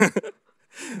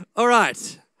All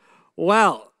right.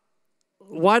 Well,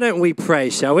 why don't we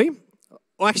pray, shall we?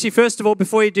 Well, actually, first of all,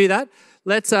 before you do that,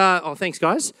 let's, thanks,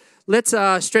 guys. Let's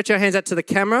stretch our hands out to the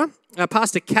camera.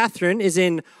 Pastor Catherine is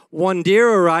in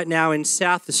Wandera right now in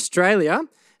South Australia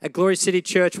at Glory City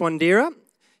Church, Wandera.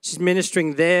 She's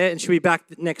ministering there, and she'll be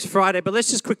back next Friday. But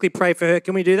let's just quickly pray for her.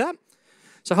 Can we do that?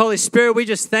 So, Holy Spirit, we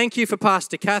just thank you for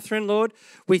Pastor Catherine, Lord.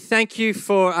 We thank you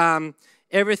for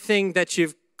everything that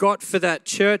you've got for that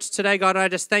church today, God. I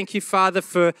just thank you, Father,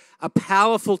 for a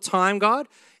powerful time, God.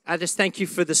 I just thank you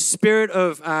for the spirit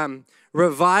of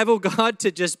revival, God,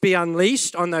 to just be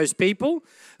unleashed on those people.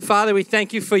 Father, we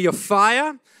thank you for your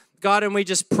fire, God, and we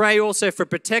just pray also for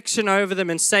protection over them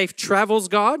and safe travels,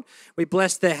 God. We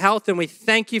bless their health, and we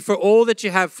thank you for all that you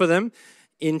have for them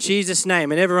in Jesus'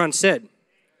 name. And everyone said,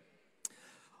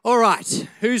 all right,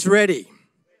 who's ready?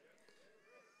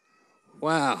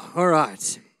 Wow, all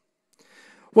right.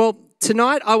 Well,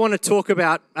 tonight I want to talk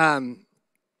about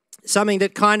something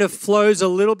that kind of flows a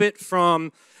little bit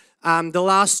from the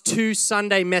last two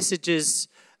Sunday messages,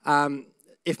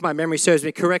 if my memory serves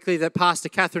me correctly, that Pastor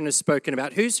Catherine has spoken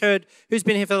about. Who's been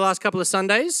here for the last couple of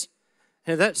Sundays?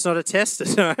 And that's not a test,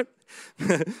 that's all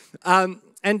right.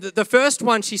 And the first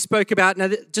one she spoke about, now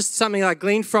just something I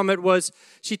gleaned from it, was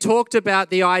she talked about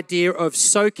the idea of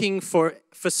soaking for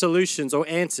solutions or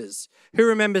answers. Who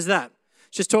remembers that?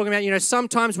 She's talking about,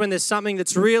 sometimes when there's something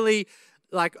that's really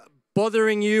like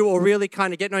bothering you or really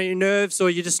kind of getting on your nerves or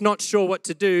you're just not sure what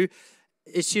to do,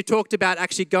 she talked about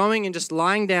actually going and just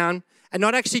lying down and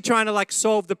not actually trying to like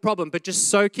solve the problem, but just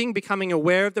soaking, becoming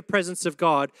aware of the presence of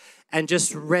God and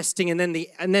just resting, and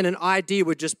then an idea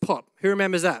would just pop. Who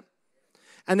remembers that?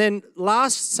 And then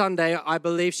last Sunday, I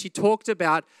believe she talked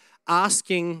about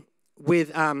asking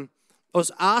from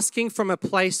a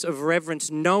place of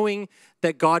reverence, knowing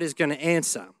that God is going to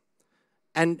answer.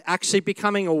 And actually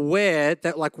becoming aware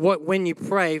that when you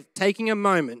pray, taking a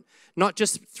moment, not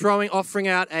just offering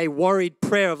out a worried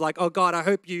prayer of like, oh God, I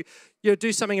hope you'll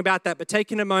do something about that, but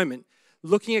taking a moment,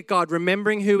 looking at God,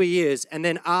 remembering who he is, and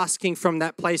then asking from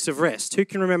that place of rest. Who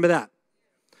can remember that?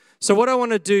 So what I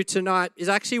want to do tonight is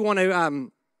actually want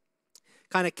to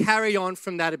kind of carry on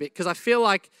from that a bit, because I feel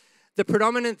like the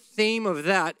predominant theme of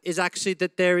that is actually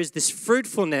that there is this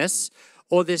fruitfulness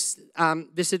or this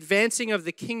advancing of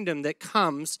the kingdom that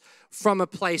comes from a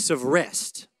place of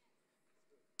rest.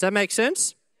 Does that make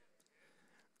sense?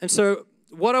 And so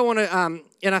what I want to,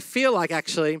 and I feel like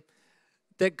actually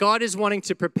that God is wanting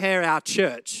to prepare our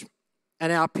church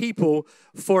and our people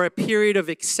for a period of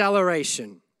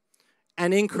acceleration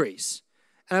and increase.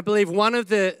 And I believe one of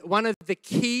the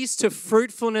keys to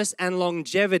fruitfulness and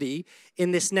longevity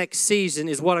in this next season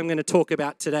is what I'm going to talk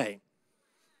about today.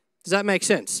 Does that make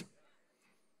sense?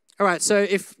 All right, so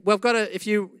if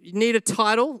you need a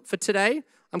title for today,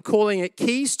 I'm calling it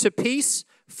Keys to Peace,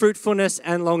 Fruitfulness,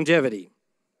 and Longevity.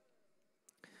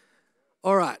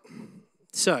 All right,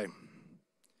 so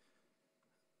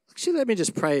actually let me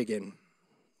just pray again.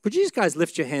 Would you guys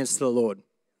lift your hands to the Lord?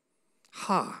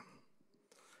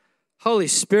 Holy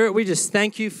Spirit, we just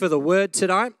thank you for the word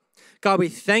tonight. God, we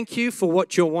thank you for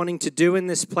what you're wanting to do in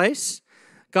this place.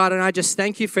 God, and I just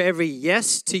thank you for every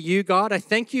yes to you, God. I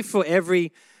thank you,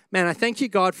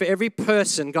 God, for every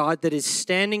person, God, that is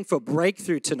standing for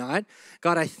breakthrough tonight.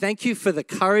 God, I thank you for the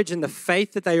courage and the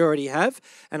faith that they already have.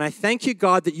 And I thank you,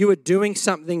 God, that you are doing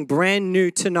something brand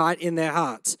new tonight in their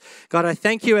hearts. God, I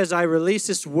thank you as I release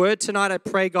this word tonight. I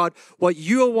pray, God, what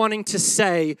you are wanting to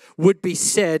say would be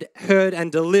said, heard,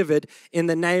 and delivered in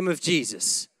the name of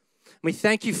Jesus. We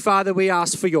thank you, Father. We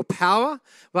ask for your power.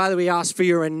 Father, we ask for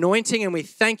your anointing, and we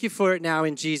thank you for it now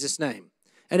in Jesus' name.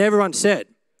 And everyone said,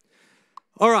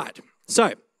 all right,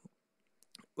 so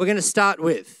we're going to start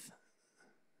with,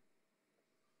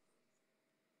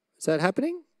 is that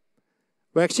happening?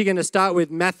 We're actually going to start with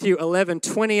Matthew 11,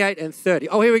 28 and 30.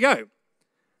 Oh, here we go.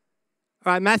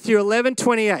 All right, Matthew 11,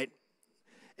 28.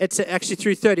 It's actually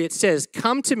through 30. It says,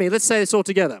 come to me. Let's say this all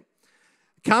together.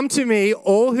 Come to me,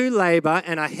 all who labor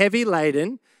and are heavy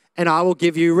laden, and I will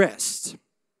give you rest.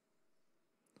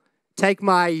 Take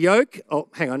my yoke. Oh,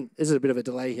 hang on. There's a bit of a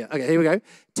delay here. Okay, here we go.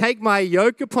 Take my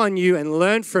yoke upon you and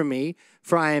learn from me,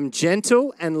 for I am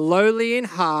gentle and lowly in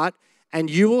heart, and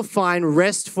you will find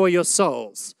rest for your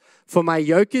souls. For my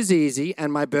yoke is easy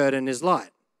and my burden is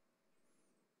light.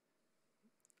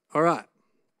 All right.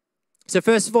 So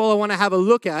first of all, I want to have a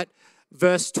look at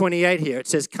verse 28 here. It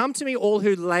says, come to me, all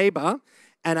who labor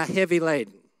and are heavy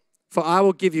laden, for I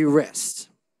will give you rest.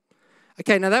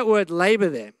 Okay, now that word labor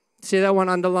there, see that one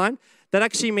underlined? That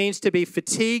actually means to be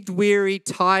fatigued, weary,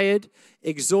 tired,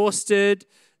 exhausted,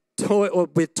 or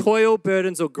with toil,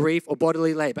 burdens, or grief, or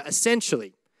bodily labor.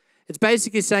 Essentially, It's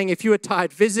basically saying if you are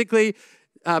tired physically,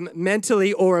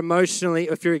 mentally, or emotionally,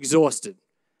 if you're exhausted.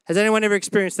 Has anyone ever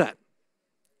experienced that?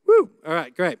 Woo! All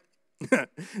right, great.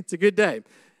 It's a good day.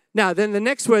 Now, then the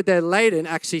next word there, laden,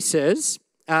 actually says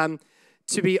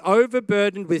to be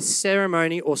overburdened with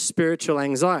ceremony or spiritual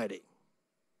anxiety.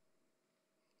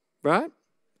 Right?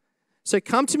 So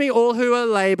come to me all who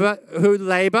labor,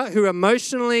 who are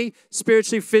emotionally,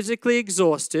 spiritually, physically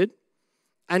exhausted,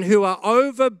 and who are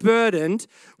overburdened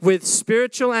with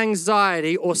spiritual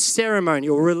anxiety or ceremony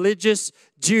or religious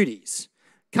duties.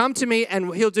 Come to me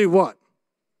and he'll do what?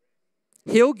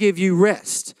 He'll give you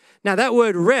rest. Now that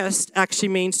word rest actually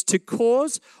means to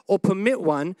cause or permit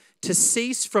one to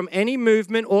cease from any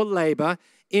movement or labor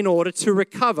in order to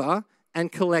recover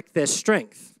and collect their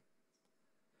strength.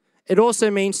 It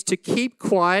also means to keep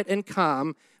quiet and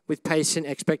calm with patient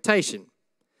expectation.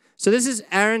 So this is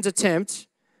Aaron's attempt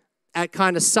at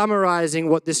kind of summarizing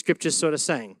what this scripture is sort of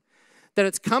saying. That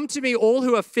it's come to me all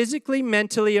who are physically,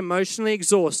 mentally, emotionally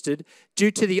exhausted due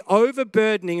to the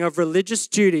overburdening of religious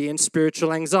duty and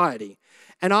spiritual anxiety.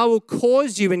 And I will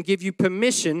cause you and give you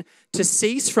permission to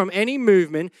cease from any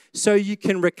movement so you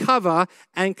can recover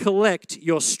and collect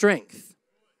your strength.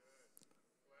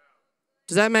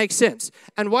 Does that make sense?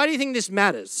 And why do you think this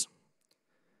matters?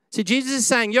 See, Jesus is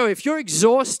saying, if you're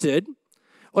exhausted,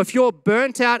 or if you're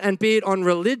burnt out, and be it on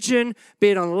religion, be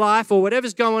it on life, or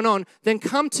whatever's going on, then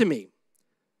come to me.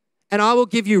 And I will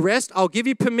give you rest. I'll give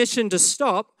you permission to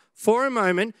stop for a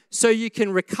moment so you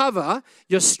can recover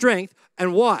your strength.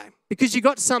 And why? Because you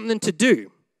got something to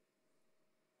do.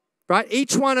 Right?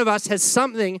 Each one of us has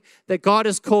something that God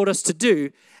has called us to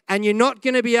do. And you're not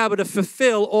going to be able to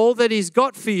fulfill all that He's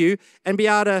got for you and be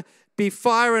able to be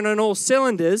firing on all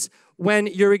cylinders when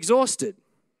you're exhausted.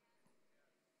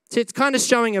 See, it's kind of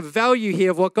showing a value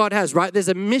here of what God has, right? There's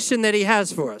a mission that He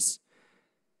has for us.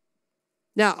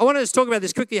 Now, I want to just talk about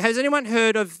this quickly. Has anyone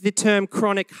heard of the term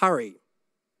chronic hurry?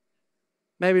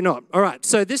 Maybe not. All right.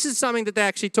 So this is something that they're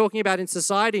actually talking about in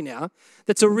society now.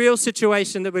 That's a real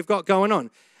situation that we've got going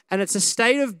on. And it's a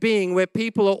state of being where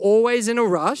people are always in a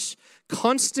rush,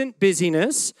 constant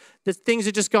busyness, that things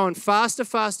are just going faster,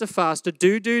 faster, faster,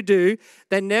 do.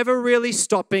 They're never really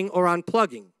stopping or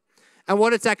unplugging. And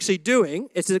what it's actually doing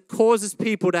is it causes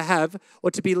people to have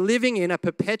or to be living in a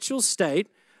perpetual state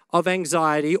of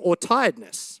anxiety or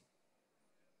tiredness.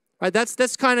 Right?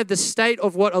 That's kind of the state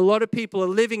of what a lot of people are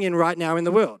living in right now in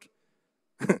the world.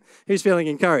 Who's feeling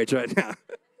encouraged right now?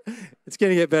 It's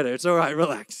going to get better. It's all right.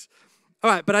 Relax.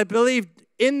 All right. But I believe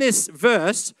in this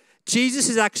verse, Jesus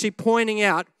is actually pointing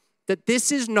out that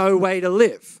this is no way to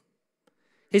live.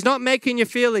 He's not making you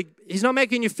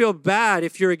feel bad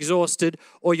if you're exhausted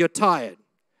or you're tired.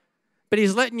 But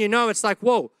He's letting you know it's like,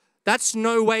 whoa, that's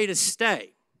no way to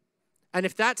stay. And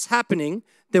if that's happening,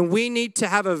 then we need to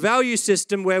have a value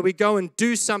system where we go and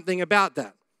do something about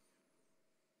that.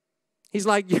 He's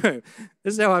like, this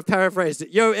is how I've paraphrased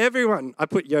it. Everyone, I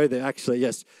put there actually,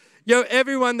 yes.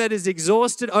 Everyone that is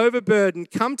exhausted,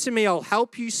 overburdened, come to me, I'll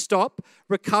help you stop,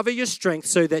 recover your strength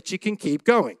so that you can keep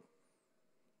going.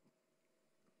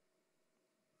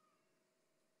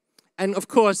 And of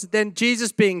course, then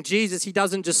Jesus being Jesus, He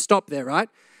doesn't just stop there, right?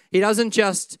 He doesn't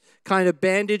just kind of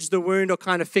bandage the wound or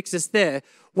kind of fix us there.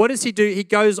 What does He do? He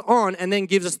goes on and then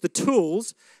gives us the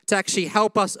tools to actually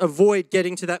help us avoid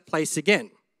getting to that place again.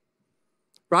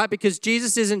 Right? Because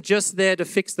Jesus isn't just there to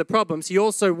fix the problems. He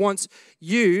also wants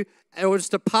you, or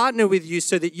just to partner with you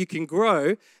so that you can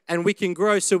grow, and we can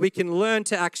grow so we can learn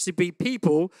to actually be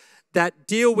people that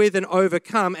deal with and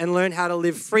overcome and learn how to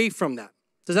live free from that.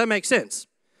 Does that make sense?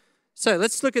 So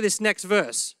let's look at this next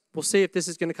verse. We'll see if this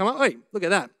is going to come up. Wait, look at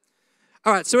that.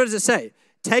 All right, so what does it say?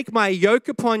 Take my yoke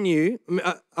upon you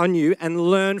and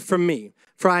learn from me,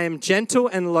 for I am gentle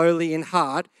and lowly in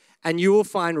heart, and you will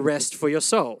find rest for your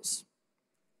souls.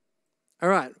 All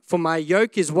right, for my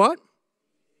yoke is what?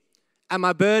 And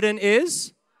my burden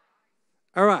is?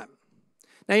 All right.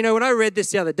 Now, when I read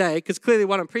this the other day, because clearly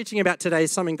what I'm preaching about today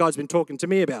is something God's been talking to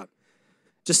me about,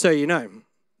 just so you know.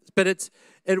 But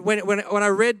when I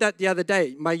read that the other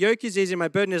day, my yoke is easy, my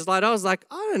burden is light, I was like,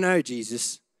 I don't know,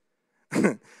 Jesus.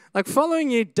 Like following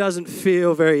you doesn't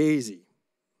feel very easy.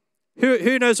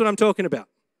 Who knows what I'm talking about?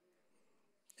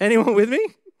 Anyone with me?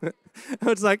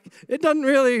 It's like, it doesn't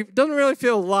really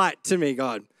feel light to me,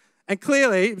 God. And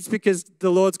clearly, it's because the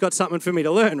Lord's got something for me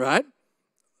to learn, right?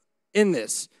 In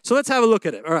this. So let's have a look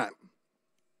at it. All right.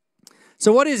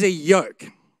 So what is a yoke?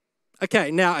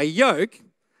 Okay, now a yoke,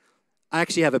 I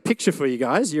actually have a picture for you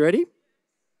guys. You ready?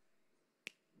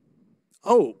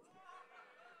 Oh.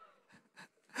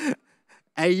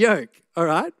 A yoke, all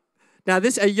right? Now,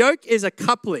 a yoke is a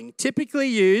coupling typically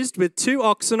used with 2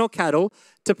 oxen or cattle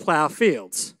to plow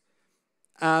fields.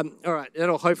 All right,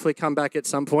 it'll hopefully come back at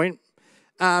some point.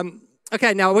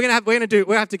 Okay, now we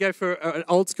have to go for an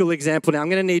old school example. Now I'm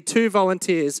going to need 2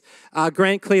 volunteers.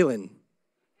 Grant Cleland.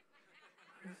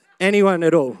 Anyone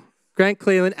at all? Grant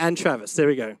Cleland and Travis. There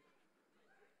we go.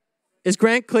 Is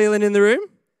Grant Cleland in the room?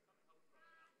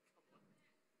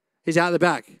 He's out the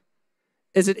back.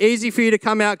 Is it easy for you to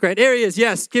come out, Grant? Here he is.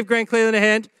 Yes, give Grant Cleland a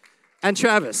hand, and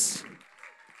Travis.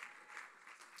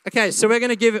 Okay, so we're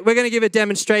going to give a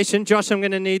demonstration. Josh, I'm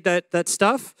going to need that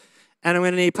stuff, and I'm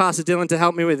going to need Pastor Dylan to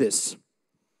help me with this.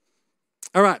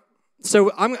 All right.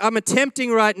 So I'm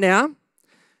attempting right now.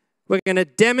 We're going to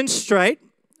demonstrate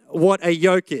what a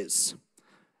yoke is.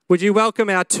 Would you welcome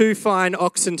our 2 fine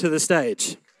oxen to the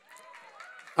stage?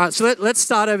 All right. So let's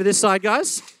start over this side,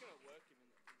 guys.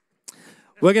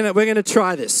 We're gonna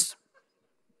try this.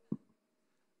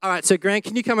 All right, so Grant,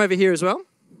 can you come over here as well?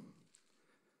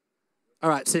 All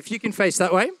right, so if you can face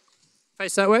that way.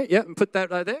 Face that way, yeah, and put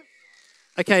that right there.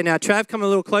 Okay, now Trav, come a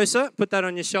little closer. Put that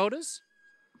on your shoulders.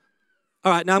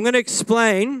 All right, now I'm going to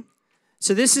explain.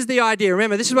 So this is the idea.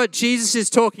 Remember, this is what Jesus is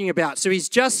talking about. So he's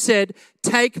just said,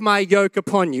 take my yoke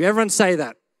upon you. Everyone say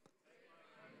that.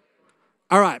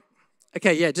 All right.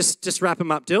 Okay, yeah, just wrap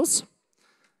them up, Dills.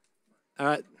 All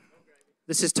right.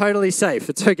 This is totally safe.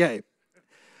 It's okay.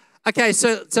 Okay,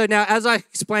 so now as I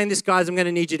explain this, guys, I'm going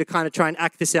to need you to kind of try and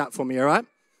act this out for me, all right?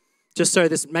 Just so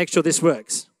make sure this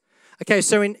works. Okay,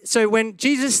 so when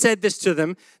Jesus said this to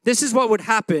them, this is what would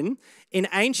happen in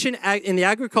the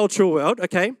agricultural world,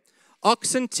 okay?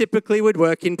 Oxen typically would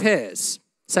work in pairs.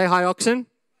 Say hi, oxen.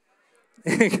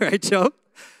 Great job.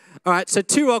 All right, so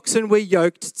 2 oxen were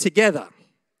yoked together.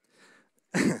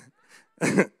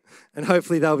 And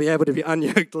hopefully they'll be able to be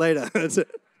unyoked later.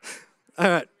 All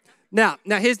right. Now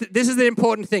this is the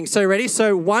important thing. So ready?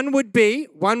 So one would be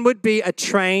a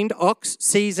trained ox,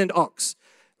 seasoned ox.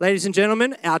 Ladies and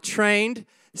gentlemen, our trained,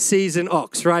 seasoned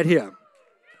ox right here.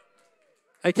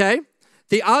 Okay?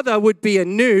 The other would be a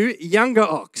new, younger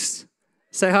ox.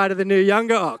 Say hi to the new,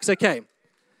 younger ox. Okay.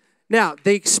 Now,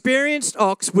 the experienced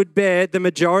ox would bear the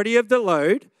majority of the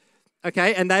load.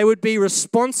 Okay, and they would be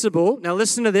responsible, now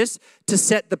listen to this, to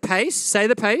set the pace, say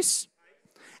the pace,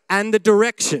 and the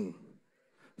direction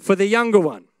for the younger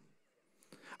one.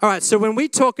 All right, so when we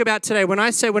talk about today,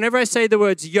 whenever I say the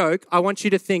words yoke, I want you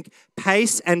to think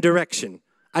pace and direction.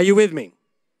 Are you with me?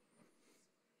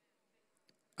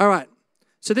 All right,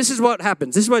 so this is what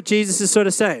happens. This is what Jesus is sort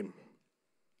of saying.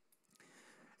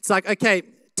 It's like, okay,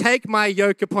 take my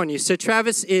yoke upon you. So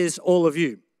Travis is all of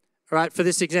you, all right, for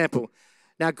this example.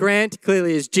 Now, Grant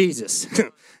clearly is Jesus.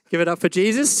 Give it up for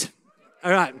Jesus.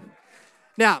 All right.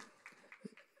 Now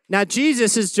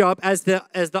Jesus' job as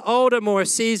the older, more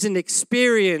seasoned,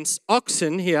 experienced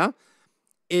oxen here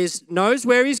knows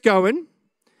where he's going,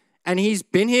 and he's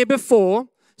been here before,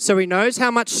 so he knows how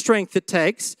much strength it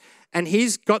takes, and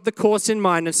he's got the course in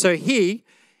mind, and so he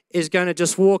is going to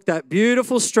just walk that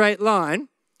beautiful straight line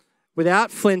without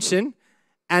flinching,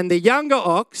 and the younger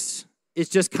ox is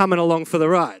just coming along for the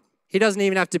ride. He doesn't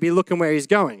even have to be looking where he's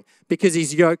going because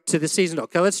he's yoked to the seasoned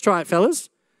ox. Okay, let's try it, fellas.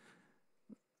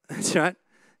 That's right.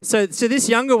 So this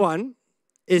younger one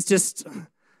is just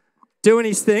doing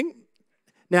his thing.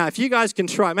 Now, if you guys can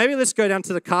try, maybe let's go down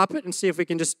to the carpet and see if we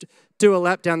can just do a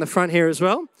lap down the front here as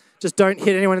well. Just don't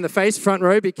hit anyone in the face, front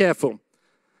row, be careful.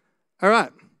 All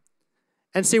right.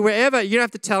 And see, wherever, you don't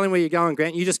have to tell him where you're going,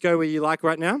 Grant. You just go where you like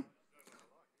right now.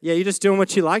 Yeah, you're just doing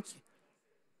what you like.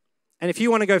 And if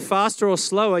you want to go faster or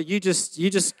slower, you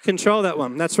just control that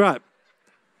one. That's right.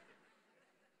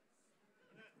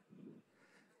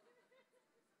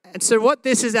 And so what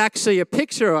this is actually a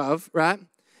picture of, right?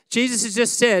 Jesus has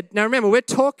just said, now remember, we're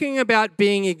talking about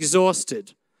being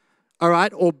exhausted, all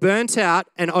right, or burnt out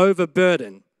and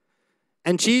overburdened.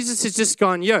 And Jesus has just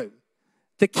gone,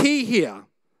 the key here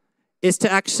is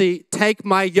to actually take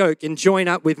my yoke and join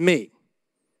up with me.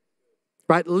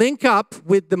 Right? Link up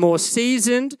with the more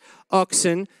seasoned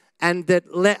oxen and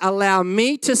allow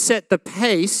me to set the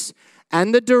pace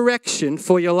and the direction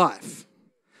for your life.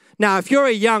 Now, if you're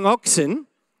a young oxen,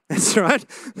 that's right.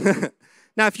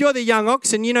 Now, if you're the young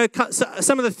oxen,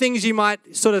 some of the things you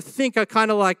might sort of think are kind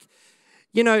of like,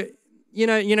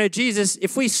 Jesus,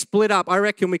 if we split up, I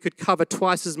reckon we could cover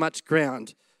twice as much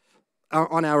ground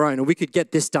on our own, and we could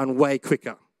get this done way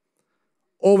quicker.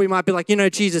 Or we might be like,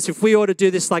 Jesus, if we ought to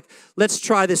do this, like, let's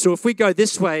try this. Or if we go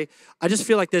this way, I just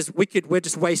feel like we're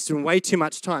just wasting way too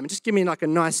much time. Just give me like a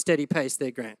nice steady pace there,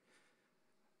 Grant.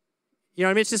 You know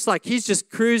what I mean? It's just like he's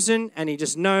just cruising and he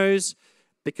just knows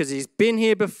because he's been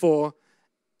here before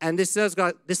And this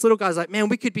little guy's like, man,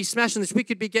 we could be smashing this. We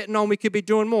could be getting on. We could be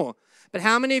doing more. But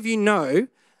how many of you know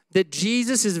that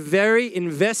Jesus is very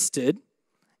invested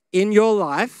in your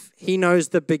life? He knows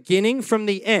the beginning from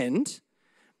the end,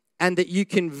 and that you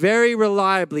can very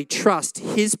reliably trust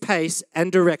his pace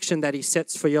and direction that he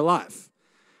sets for your life.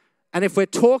 And if we're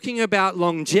talking about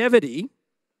longevity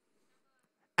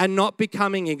and not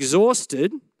becoming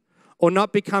exhausted or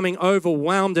not becoming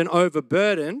overwhelmed and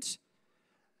overburdened,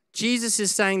 Jesus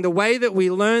is saying the way that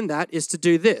we learn that is to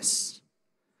do this,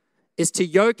 is to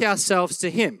yoke ourselves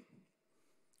to him.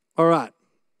 All right,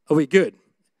 are we good?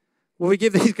 Will we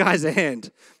give these guys a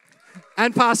hand?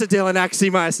 And Pastor Dylan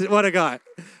Axie, what a guy.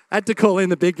 I had to call in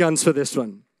the big guns for this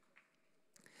one.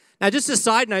 Now, just a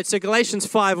side note, so Galatians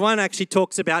 5:1 actually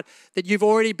talks about that you've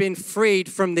already been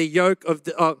freed from the yoke of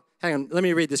the... hang on, let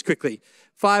me read this quickly.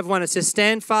 5:1, it says,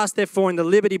 stand fast, therefore, in the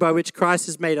liberty by which Christ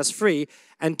has made us free,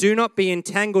 and do not be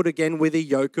entangled again with a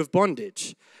yoke of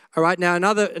bondage. All right, now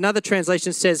another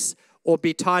translation says, or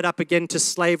be tied up again to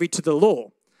slavery to the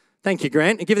law. Thank you,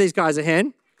 Grant. And give these guys a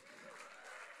hand.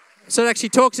 So it actually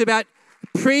talks about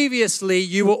previously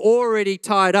you were already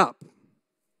tied up.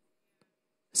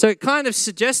 So it kind of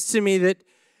suggests to me that,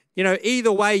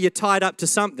 either way you're tied up to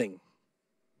something.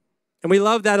 And we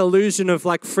love that illusion of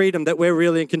like freedom, that we're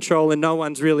really in control and no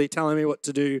one's really telling me what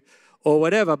to do or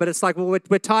whatever. But it's like, well,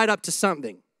 we're tied up to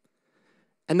something.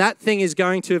 And that thing is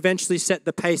going to eventually set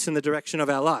the pace and the direction of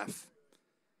our life.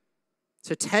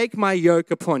 So take my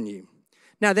yoke upon you.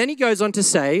 Now, then he goes on to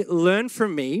say, learn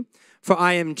from me, for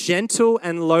I am gentle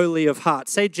and lowly of heart.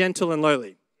 Say gentle and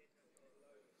lowly.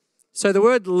 So the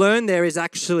word learn there is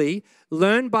actually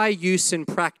learn by use and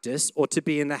practice, or to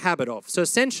be in the habit of. So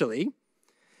essentially,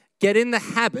 get in the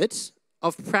habit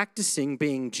of practicing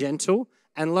being gentle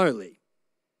and lowly.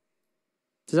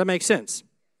 Does that make sense?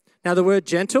 Now, the word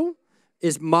gentle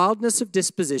is mildness of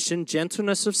disposition,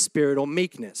 gentleness of spirit, or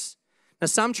meekness. Now,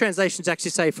 some translations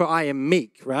actually say, for I am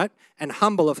meek, right? And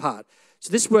humble of heart.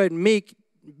 So this word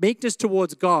meekness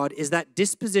towards God is that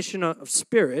disposition of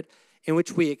spirit in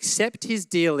which we accept his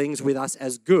dealings with us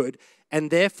as good, and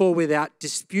therefore without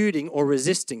disputing or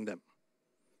resisting them.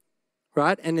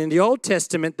 Right? And in the Old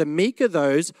Testament, the meek are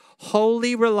those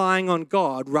wholly relying on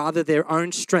God rather their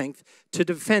own strength to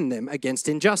defend them against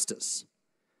injustice.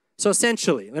 So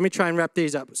essentially, let me try and wrap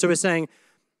these up. So we're saying,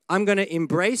 I'm going to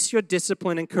embrace your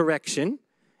discipline and correction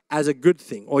as a good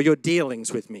thing, or your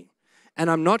dealings with me.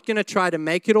 And I'm not going to try to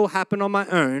make it all happen on my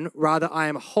own. Rather, I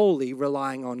am wholly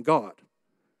relying on God.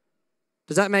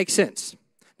 Does that make sense?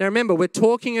 Now remember, we're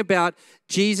talking about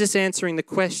Jesus answering the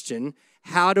question,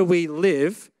 how do we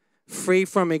live free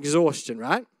from exhaustion,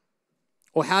 right?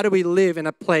 Or how do we live in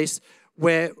a place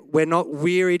where we're not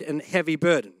wearied and heavy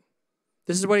burden?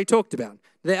 This is what he talked about.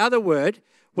 The other word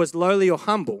was lowly or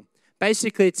humble.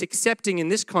 Basically, it's accepting in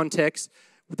this context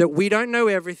that we don't know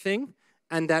everything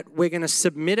and that we're going to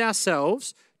submit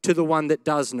ourselves to the one that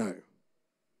does know.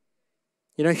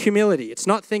 Humility. It's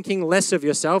not thinking less of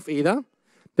yourself either,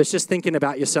 but it's just thinking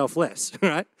about yourself less,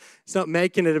 right? It's not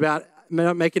making it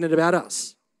about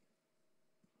us.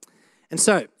 And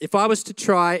so, if I was to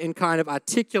try and kind of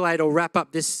articulate or wrap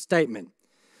up this statement,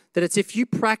 that it's if you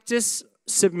practice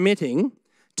submitting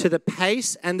to the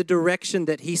pace and the direction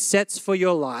that he sets for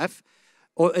your life,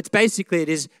 or it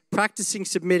is practicing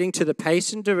submitting to the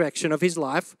pace and direction of his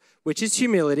life, which is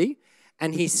humility,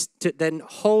 and he's then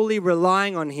wholly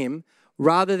relying on him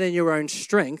rather than your own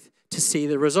strength to see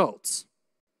the results.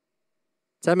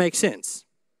 Does that make sense?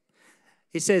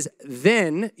 He says,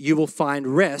 then you will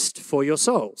find rest for your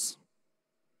souls.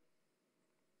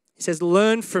 He says,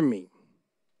 learn from me,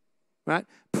 right?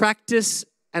 Practice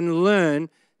and learn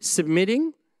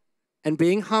submitting and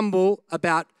being humble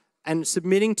about and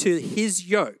submitting to his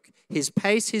yoke, his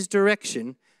pace, his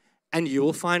direction, and you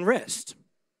will find rest.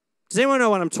 Does anyone know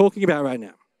what I'm talking about right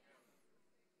now?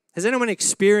 Has anyone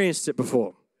experienced it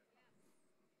before?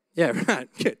 Yeah, right,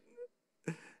 good.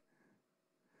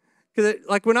 Because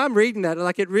when I'm reading that,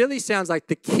 it really sounds like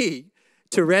the key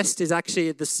to rest is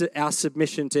actually our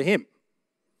submission to him.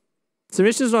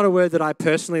 Submission is not a word that I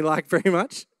personally like very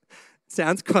much. It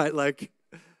sounds quite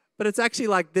but it's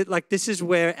actually this is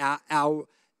where our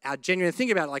genuine,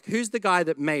 think about it, who's the guy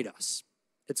that made us?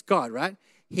 It's God, right?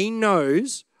 He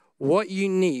knows what you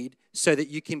need so that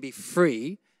you can be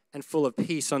free and full of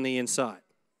peace on the inside.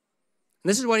 And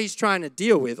this is what he's trying to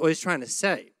deal with, or he's trying to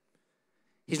say.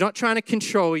 He's not trying to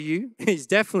control you. He's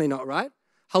definitely not, right?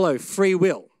 Hello, free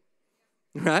will,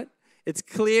 right? It's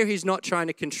clear he's not trying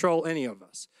to control any of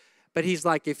us. But he's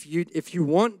like, if you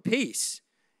want peace,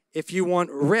 if you want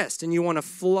rest, and you want to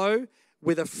flow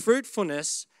with a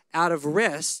fruitfulness out of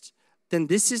rest, then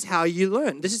this is how you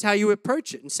learn. This is how you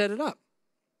approach it and set it up.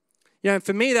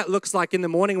 For me, that looks like in the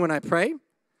morning when I pray.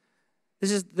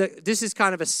 This is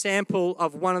kind of a sample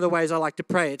of one of the ways I like to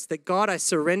pray. It's that, God, I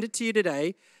surrender to you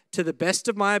today to the best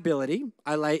of my ability.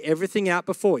 I lay everything out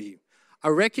before you. I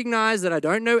recognize that I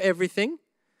don't know everything,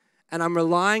 and I'm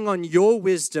relying on your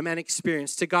wisdom and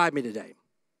experience to guide me today.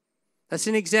 That's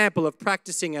an example of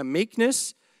practicing a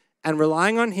meekness and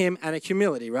relying on him and a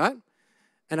humility, right?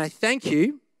 And I thank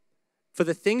you for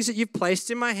the things that you've placed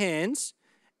in my hands,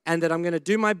 and that I'm going to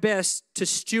do my best to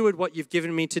steward what you've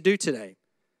given me to do today.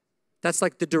 That's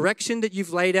like the direction that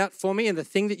you've laid out for me, and the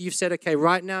thing that you've said, okay,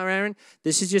 right now, Aaron,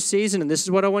 this is your season and this is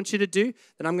what I want you to do.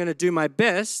 Then I'm going to do my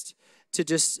best to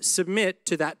just submit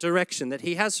to that direction that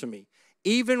he has for me.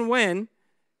 Even when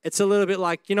it's a little bit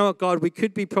like, you know what, God, we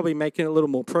could be probably making a little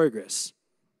more progress.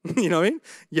 You know what I mean?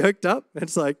 Yoked up.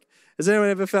 It's like, has anyone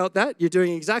ever felt that? You're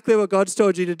doing exactly what God's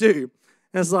told you to do.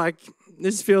 And it's like,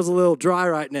 this feels a little dry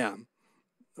right now.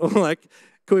 Or like,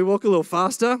 could we walk a little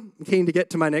faster? I'm keen to get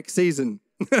to my next season.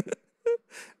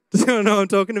 Does anyone know what I'm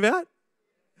talking about?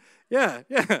 Yeah.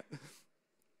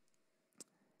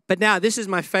 But now, this is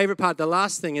my favorite part. The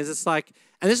last thing is, it's like,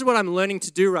 and this is what I'm learning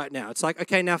to do right now. It's like,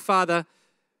 okay, now, Father,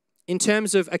 in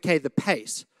terms of, okay, the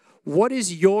pace, what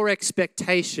is your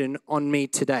expectation on me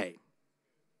today?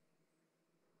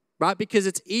 Right? Because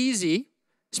it's easy,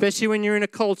 especially when you're in a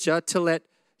culture, to let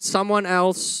someone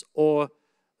else or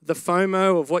the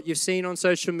FOMO of what you've seen on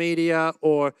social media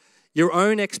or your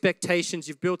own expectations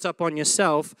you've built up on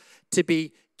yourself to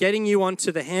be getting you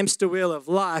onto the hamster wheel of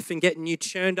life and getting you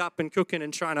churned up and cooking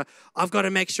and trying to, I've got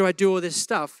to make sure I do all this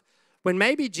stuff. When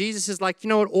maybe Jesus is like, you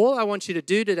know what, all I want you to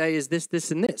do today is this, this,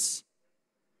 and this.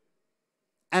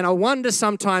 And I wonder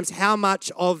sometimes how much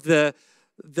of the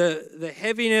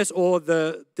heaviness or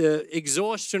the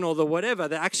exhaustion or the whatever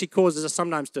that actually causes us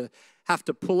sometimes to have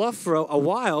to pull off for a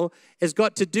while has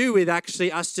got to do with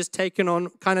actually us just taking on,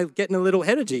 kind of getting a little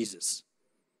ahead of Jesus.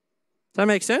 Does that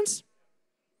make sense?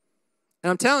 And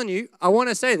I'm telling you, I want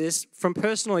to say this from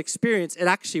personal experience, it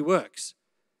actually works.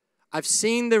 I've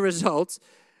seen the results.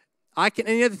 And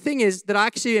the other thing is that I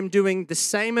actually am doing the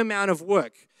same amount of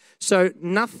work. So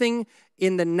nothing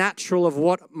in the natural of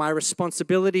what my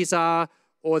responsibilities are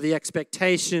or the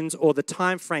expectations or the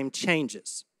time frame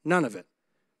changes. None of it.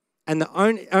 And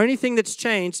the only thing that's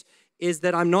changed is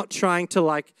that I'm not trying to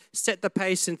like set the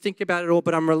pace and think about it all,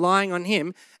 but I'm relying on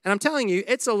him. And I'm telling you,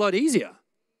 it's a lot easier.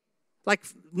 Like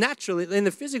naturally, in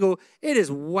the physical, it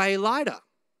is way lighter.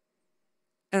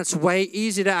 And it's way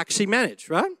easier to actually manage,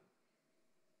 right?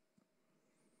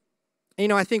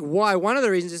 I think why, one of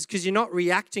the reasons is because you're not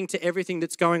reacting to everything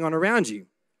that's going on around you,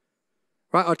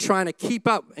 right? Or trying to keep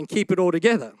up and keep it all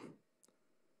together.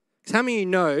 Because how many of you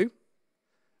know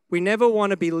we never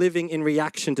want to be living in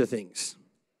reaction to things?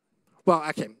 Well,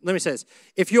 okay, let me say this.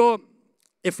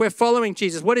 If we're following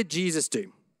Jesus, what did Jesus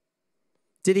do?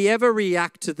 Did he ever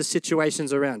react to the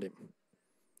situations around him?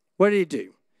 What did he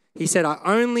do? He said, I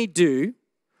only do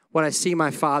what I see my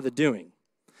Father doing.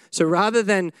 So rather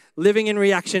than living in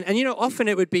reaction, and often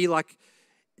it would be like,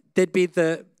 there'd be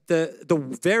the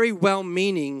very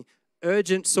well-meaning,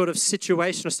 urgent sort of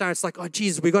situation or start. It's like, oh,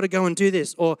 Jesus, we got to go and do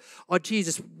this. Or, oh,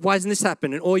 Jesus, why isn't this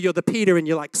happening? Or you're the Peter and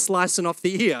you're like slicing off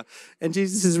the ear and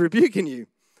Jesus is rebuking you,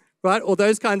 right? Or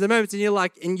those kinds of moments. And you're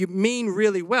like, and you mean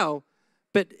really well,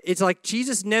 but it's like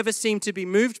Jesus never seemed to be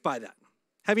moved by that.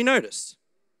 Have you noticed?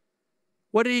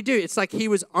 What did he do? It's like he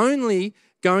was only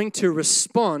going to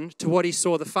respond to what he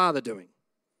saw the Father doing.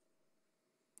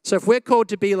 So if we're called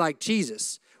to be like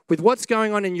Jesus, with what's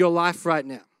going on in your life right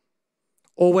now,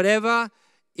 or whatever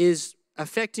is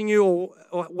affecting you,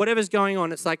 or whatever's going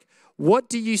on, it's like, what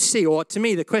do you see? Or to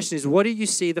me, the question is, what do you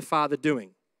see the Father doing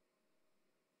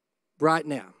right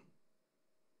now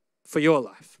for your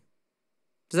life?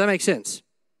 Does that make sense?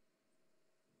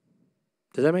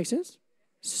 Does that make sense?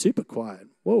 Super quiet.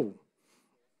 Whoa.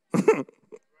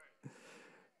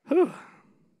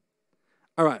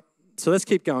 All right, so let's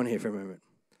keep going here for a moment.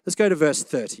 Let's go to verse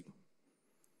 30.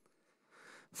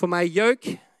 For my yoke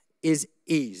is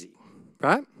easy,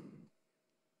 right?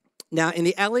 Now, in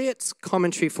the Elliott's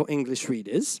Commentary for English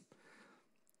Readers,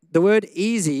 the word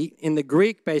easy in the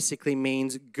Greek basically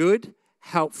means good,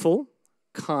 helpful,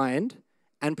 kind,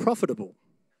 and profitable.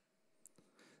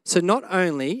 So not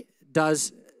only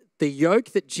does the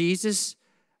yoke that Jesus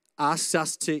asks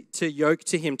us to yoke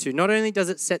to him to, not only does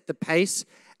it set the pace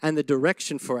and the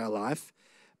direction for our life,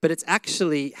 but it's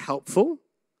actually helpful,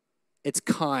 it's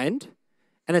kind,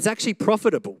 and it's actually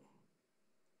profitable.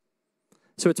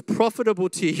 So it's profitable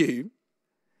to you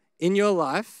in your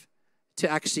life to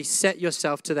actually set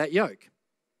yourself to that yoke.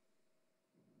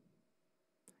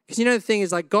 Because you know the thing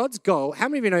is like God's goal, how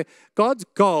many of you know God's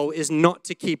goal is not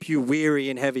to keep you weary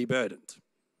and heavy burdened?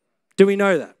 Do we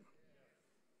know that?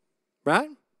 Right?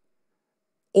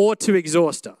 Or to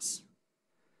exhaust us.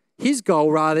 His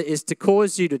goal rather is to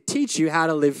cause you to teach you how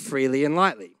to live freely and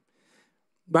lightly.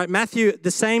 Right? Matthew,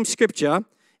 the same scripture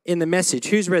in the Message.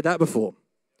 Who's read that before?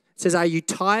 It says, are you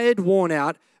tired, worn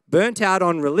out, burnt out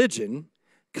on religion?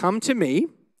 Come to me,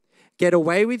 get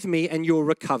away with me, and you'll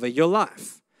recover your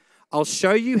life. I'll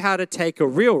show you how to take a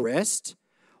real rest.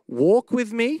 Walk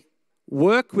with me,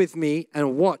 work with me,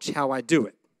 and watch how I do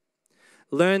it.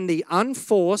 Learn the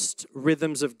unforced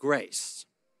rhythms of grace.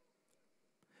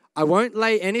 I won't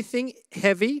lay anything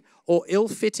heavy or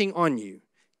ill-fitting on you.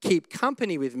 Keep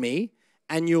company with me,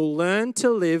 and you'll learn to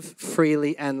live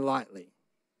freely and lightly.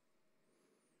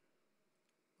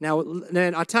 Now,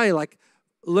 then I tell you, like,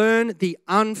 learn the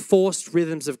unforced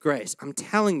rhythms of grace. I'm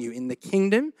telling you, in the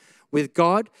kingdom with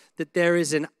God, that there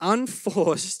is an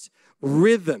unforced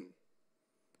rhythm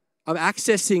of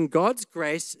accessing God's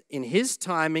grace in His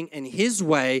timing and His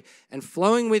way and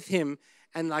flowing with Him.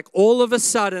 And like all of a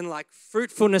sudden, like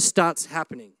fruitfulness starts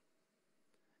happening.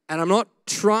 And I'm not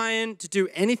trying to do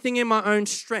anything in my own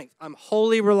strength. I'm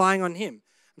wholly relying on Him.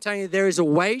 I'm telling you, there is a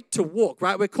way to walk,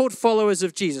 right? We're called followers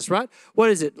of Jesus, right? What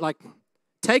is it? Like,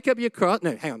 take up your cross.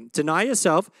 No, hang on. Deny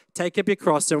yourself, take up your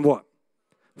cross, and what?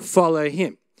 Follow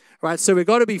Him, right? So we've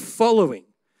got to be following.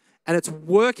 And it's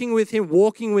working with Him,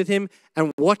 walking with Him,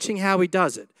 and watching how He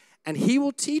does it. And He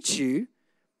will teach you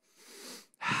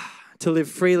to live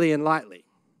freely and lightly.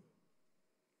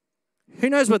 Who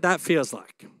knows what that feels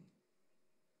like?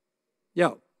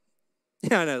 Yo.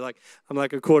 Yeah, I know, like, I'm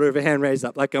like a quarter of a hand raised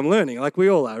up, like I'm learning, like we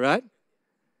all are, right?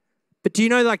 But do you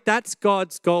know, like, that's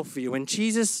God's goal for you. When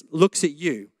Jesus looks at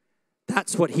you,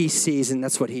 that's what He sees and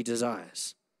that's what He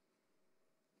desires.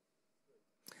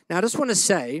 Now, I just want to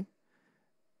say,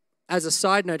 as a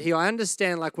side note here, I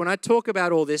understand, like, when I talk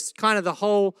about all this, kind of the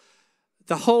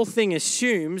whole thing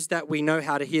assumes that we know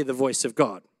how to hear the voice of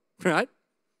God, right?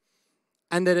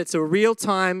 And that it's a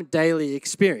real-time, daily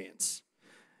experience.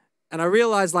 And I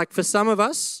realize, like, for some of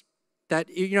us, that,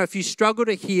 you know, if you struggle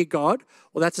to hear God,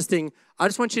 well, that's the thing. I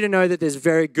just want you to know that there's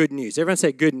very good news. Everyone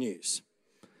say good news,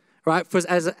 right? For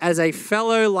as a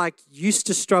fellow, like, used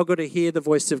to struggle to hear the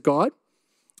voice of God,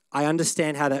 I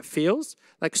understand how that feels.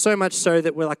 Like, so much so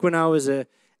that we're like, when I was a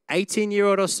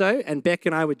 18-year-old or so, and Beck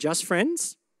and I were just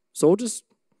friends, it's all just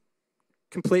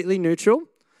completely neutral.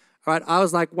 All right, I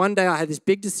was like, one day I had this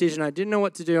big decision. I didn't know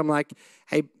what to do. I'm like,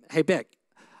 hey, Beck,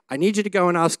 I need you to go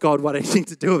and ask God what I need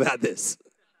to do about this.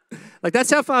 Like, that's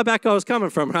how far back I was coming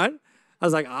from, right? I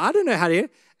was like, I don't know how to.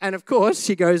 And of course,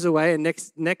 she goes away, and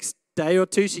next day or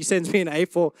two, she sends me an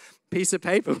A4 piece of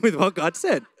paper with what God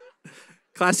said.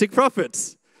 Classic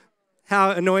prophets.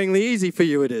 How annoyingly easy for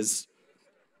you it is.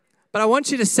 But I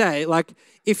want you to say, like,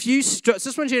 if you,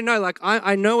 just want you to know, like,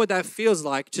 I know what that feels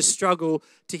like to struggle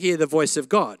to hear the voice of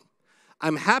God.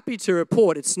 I'm happy to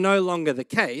report it's no longer the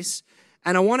case.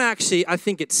 And I want to actually, I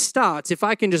think it starts, if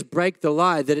I can just break the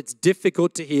lie that it's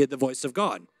difficult to hear the voice of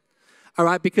God. All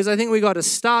right, because I think we got to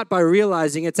start by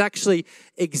realizing it's actually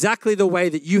exactly the way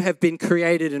that you have been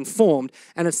created and formed,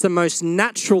 and it's the most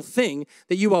natural thing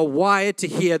that you are wired to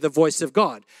hear the voice of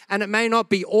God. And it may not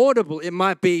be audible, it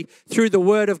might be through the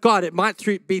word of God, it might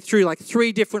be through like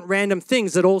 3 different random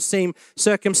things that all seem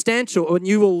circumstantial, and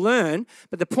you will learn.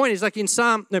 But the point is, like in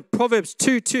Proverbs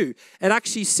 2:2, it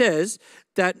actually says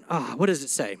that, what does it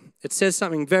say? It says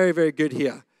something very, very good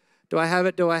here. Do I have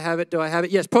it? Do I have it? Do I have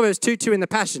it? Yes, Proverbs 2:2 in the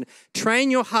Passion. Train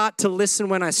your heart to listen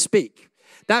when I speak.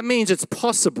 That means it's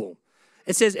possible.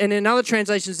 It says, and in other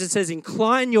translations, it says,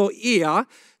 incline your ear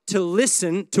to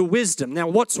listen to wisdom. Now,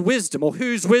 what's wisdom, or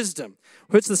whose wisdom?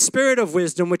 Well, it's the Spirit of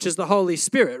wisdom, which is the Holy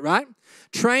Spirit, right?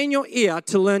 Train your ear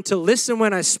to learn to listen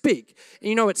when I speak. And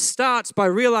you know, it starts by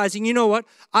realizing, you know what?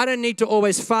 I don't need to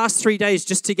always fast 3 days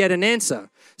just to get an answer.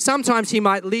 Sometimes He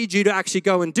might lead you to actually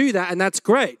go and do that, and that's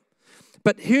great.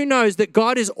 But who knows that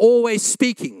God is always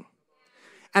speaking?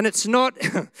 And it's not,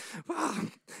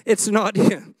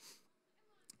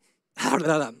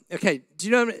 okay, do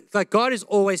you know, like God is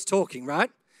always talking,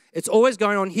 right? It's always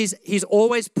going on. He's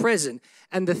always present.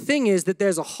 And the thing is that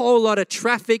there's a whole lot of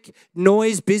traffic,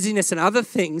 noise, busyness, and other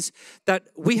things that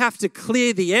we have to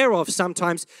clear the air of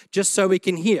sometimes just so we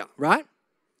can hear, right?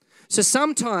 So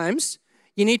sometimes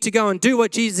you need to go and do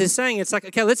what Jesus is saying. It's like,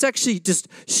 okay, let's actually just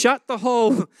shut the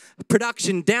whole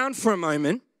production down for a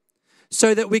moment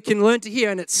so that we can learn to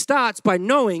hear. And it starts by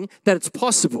knowing that it's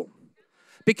possible.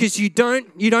 Because you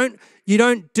don't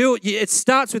do it. It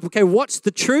starts with, okay, what's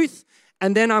the truth?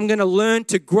 And then I'm going to learn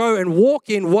to grow and walk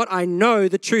in what I know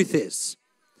the truth is.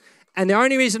 And the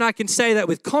only reason I can say that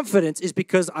with confidence is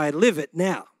because I live it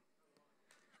now.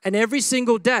 And every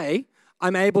single day,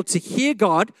 I'm able to hear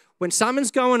God. When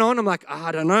something's going on, I'm like,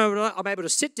 I don't know. I'm able to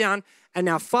sit down, and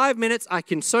now 5 minutes, I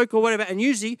can soak or whatever, and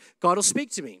usually God will speak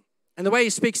to me. And the way he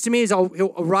speaks to me is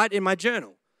he'll write in my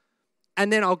journal.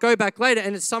 And then I'll go back later,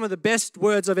 and it's some of the best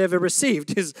words I've ever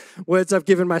received is words I've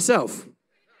given myself.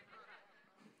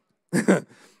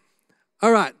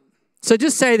 All right. So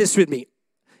just say this with me.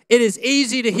 It is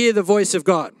easy to hear the voice of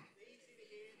God.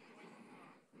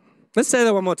 Let's say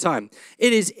that one more time.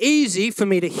 It is easy for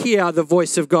me to hear the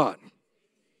voice of God.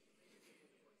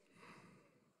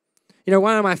 You know,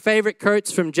 one of my favorite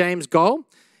quotes from James Goll,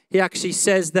 he actually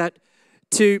says that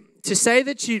to say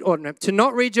that to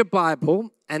not read your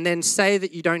Bible and then say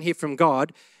that you don't hear from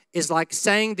God is like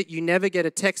saying that you never get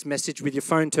a text message with your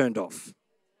phone turned off.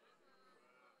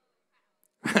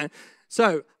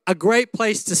 So, a great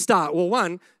place to start. Well,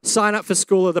 one, sign up for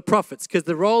School of the Prophets, because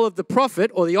the role of the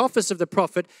prophet or the office of the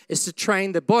prophet is to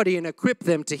train the body and equip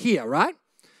them to hear, right?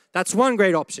 That's one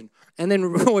great option. And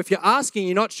then if you're asking,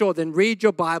 you're not sure, then read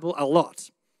your Bible a lot.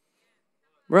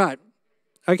 Right.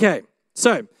 Okay.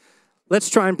 So, let's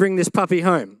try and bring this puppy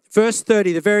home. Verse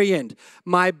 30, the very end.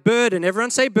 My burden,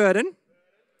 everyone say burden,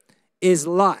 is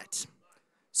light.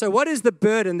 So, what is the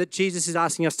burden that Jesus is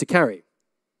asking us to carry?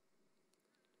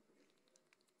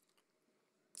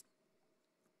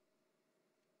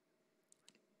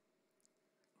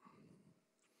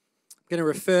 I'm going to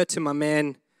refer to my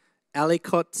man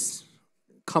Alicott's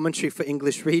commentary for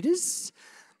English readers.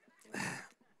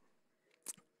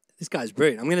 This guy's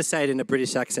brilliant. I'm going to say it in a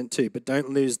British accent too, but don't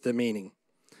lose the meaning.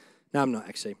 No, I'm not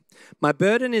actually. My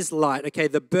burden is light. Okay,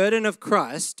 the burden of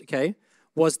Christ, okay,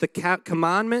 was the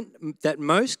commandment that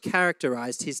most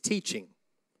characterized his teaching.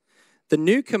 The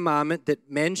new commandment that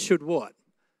men should what?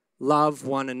 Love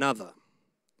one another.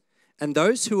 And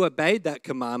those who obeyed that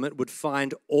commandment would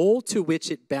find all to which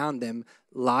it bound them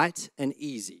light and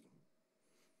easy.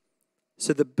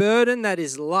 So the burden that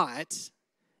is light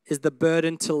is the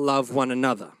burden to love one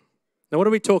another. Now, what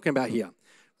are we talking about here?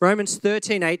 Romans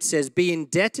 13:8 says, be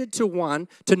indebted to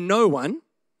no one,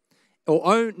 or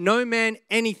owe no man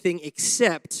anything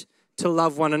except to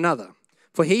love one another.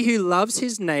 For he who loves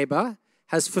his neighbor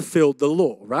has fulfilled the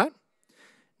law, right?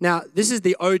 Now, this is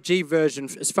the OG version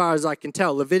as far as I can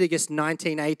tell, Leviticus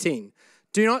 19:18.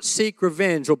 Do not seek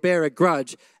revenge or bear a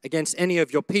grudge against any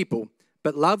of your people,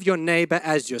 but love your neighbor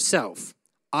as yourself.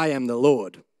 I am the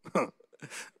Lord.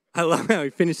 I love how he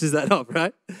finishes that off,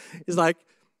 right? He's like,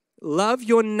 love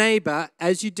your neighbor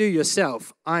as you do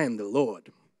yourself. I am the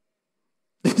Lord.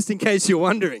 Just in case you're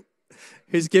wondering,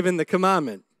 who's given the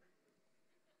commandment.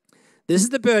 This is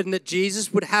the burden that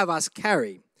Jesus would have us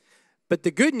carry. But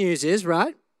the good news is,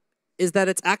 right, is that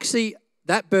it's actually,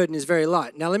 that burden is very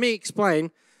light. Now, let me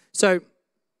explain. So,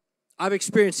 I've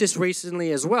experienced this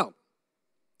recently as well.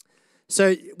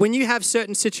 So, when you have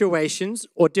certain situations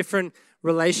or different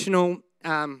relational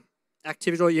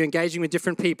activities, or you're engaging with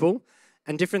different people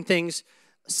and different things,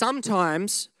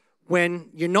 sometimes when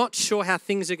you're not sure how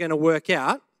things are going to work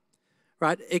out,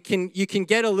 right, you can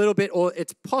get a little bit, or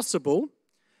it's possible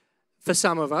for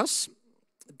some of us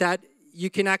that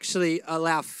you can actually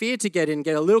allow fear to get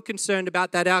a little concerned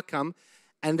about that outcome,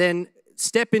 and then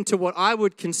step into what I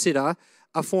would consider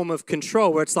a form of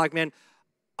control, where it's like, man,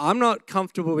 I'm not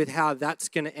comfortable with how that's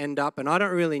going to end up, and I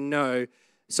don't really know,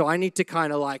 so I need to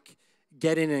kind of like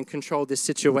get in and control this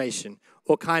situation,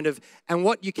 or kind of, and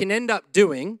what you can end up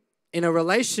doing in a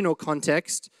relational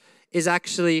context is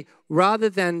actually, rather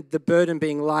than the burden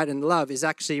being light and love, is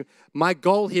actually, my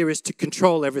goal here is to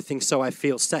control everything so I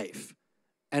feel safe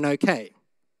and okay.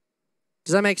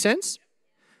 Does that make sense?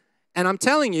 And I'm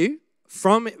telling you,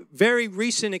 from very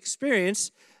recent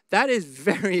experience, that is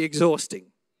very exhausting.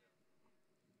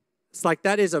 It's like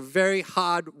that is a very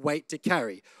hard weight to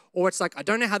carry. Or it's like, I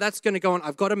don't know how that's going to go on.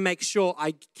 I've got to make sure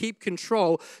I keep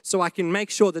control so I can make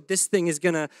sure that this thing is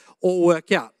going to all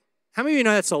work out. How many of you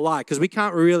know that's a lie? Because we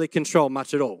can't really control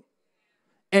much at all.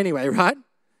 Anyway, right?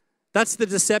 That's the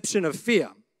deception of fear.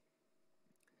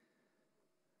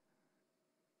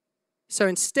 So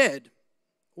instead,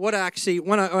 when I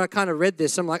kind of read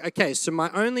this, I'm like, okay, so my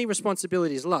only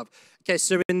responsibility is love. Okay,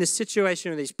 so in this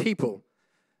situation with these people,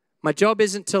 my job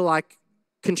isn't to like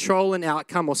control an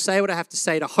outcome or say what I have to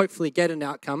say to hopefully get an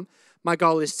outcome. My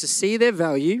goal is to see their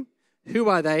value. Who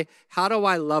are they? How do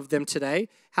I love them today?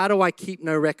 How do I keep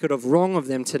no record of wrong of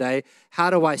them today? How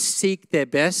do I seek their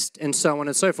best? And so on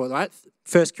and so forth, right?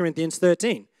 1 Corinthians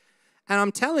 13. And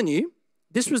I'm telling you,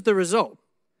 this was the result.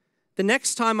 The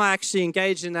next time I actually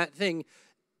engaged in that thing,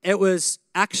 it was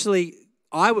actually,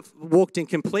 I walked in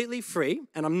completely free,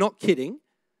 and I'm not kidding.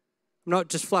 I'm not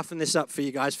just fluffing this up for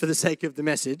you guys for the sake of the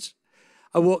message.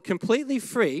 I walked completely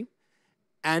free,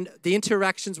 and the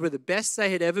interactions were the best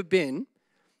they had ever been.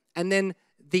 And then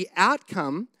the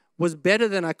outcome was better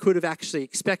than I could have actually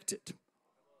expected.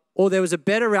 Or there was a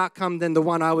better outcome than the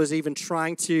one I was even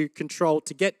trying to control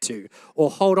to get to or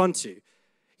hold on to.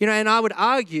 And I would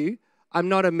argue I'm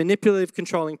not a manipulative,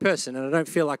 controlling person, and I don't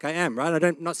feel like I am, right?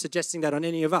 I'm not suggesting that on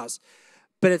any of us.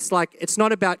 But it's like, it's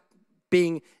not about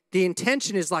being, the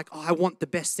intention is like, I want the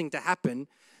best thing to happen.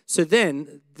 So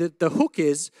then the hook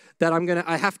is that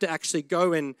I have to actually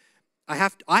go and I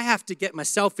have to get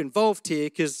myself involved here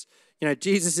because,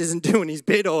 Jesus isn't doing his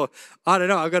bit, or I don't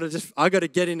know, I got to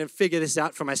get in and figure this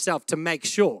out for myself to make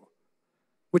sure,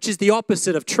 which is the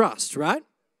opposite of trust, right?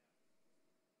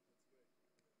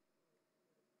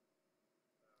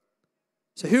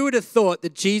 So who would have thought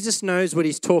that Jesus knows what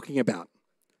he's talking about?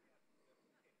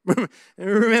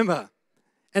 Remember,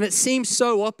 and it seems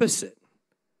so opposite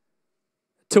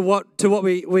to what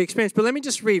we experience. But let me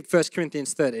just read 1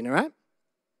 Corinthians 13, all right?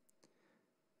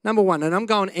 Number 1, and I'm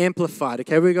going amplified,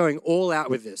 okay? We're going all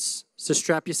out with this, so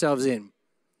strap yourselves in.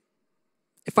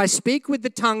 If I speak with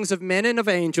the tongues of men and of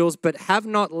angels, but have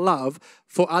not love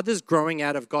for others growing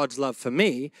out of God's love for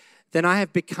me, then I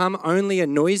have become only a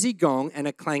noisy gong and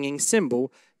a clanging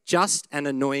cymbal, just an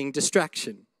annoying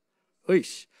distraction.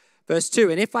 Oish. Verse 2,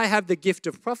 and if I have the gift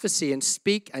of prophecy and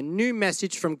speak a new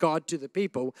message from God to the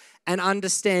people and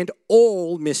understand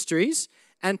all mysteries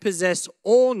and possess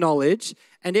all knowledge,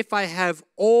 and if I have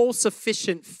all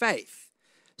sufficient faith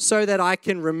so that I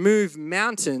can remove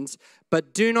mountains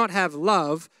but do not have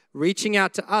love, reaching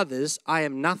out to others, I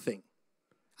am nothing.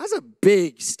 That's a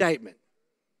big statement.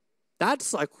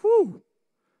 That's like, whoo.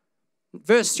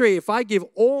 Verse 3, if I give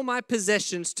all my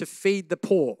possessions to feed the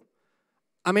poor.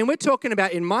 I mean, we're talking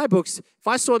about, in my books, if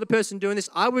I saw the person doing this,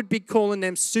 I would be calling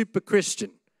them super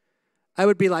Christian. I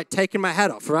would be like taking my hat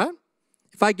off, right?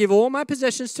 If I give all my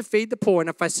possessions to feed the poor, and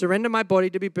if I surrender my body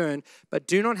to be burned, but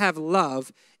do not have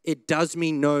love, it does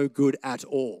me no good at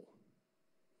all.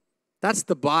 That's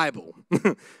the Bible,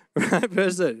 right?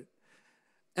 Verse 2.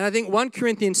 And I think 1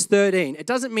 Corinthians 13, it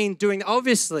doesn't mean doing,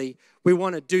 obviously, we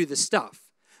want to do the stuff.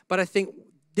 But I think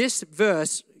this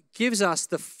verse gives us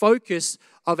the focus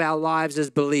of our lives as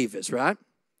believers, right?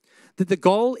 That the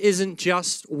goal isn't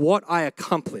just what I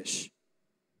accomplish.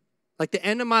 Like the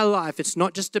end of my life, it's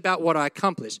not just about what I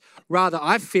accomplish. Rather,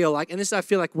 I feel like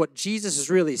what Jesus is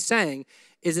really saying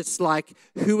is it's like,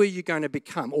 who are you going to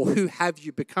become, or who have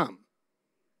you become?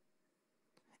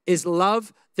 Is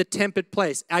love the tempered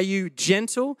place? Are you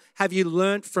gentle? Have you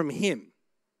learned from him?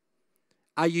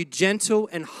 Are you gentle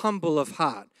and humble of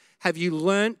heart? Have you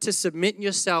learned to submit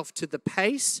yourself to the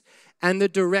pace and the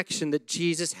direction that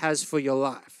Jesus has for your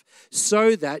life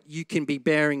so that you can be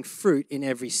bearing fruit in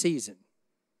every season?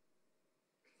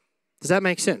 Does that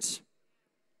make sense?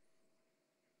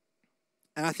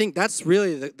 And I think that's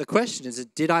really the question is,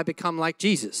 did I become like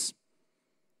Jesus?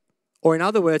 Or in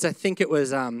other words, I think it was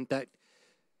that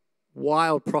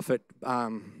wild prophet,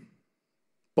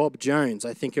 Bob Jones,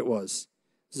 I think it was.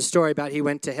 There's a story about he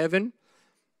went to heaven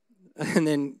and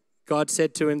then God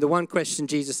said to him, the one question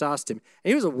Jesus asked him, and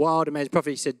he was a wild, amazing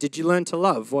prophet. He said, did you learn to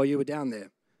love while you were down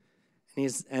there?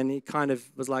 And he kind of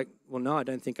was like, well, no, I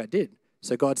don't think I did.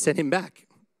 So God sent him back.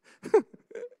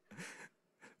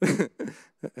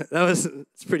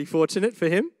 It's pretty fortunate for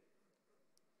him.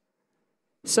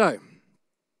 So,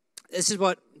 this is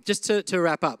what, just to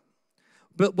wrap up,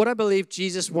 but what I believe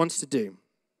Jesus wants to do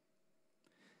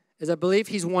is I believe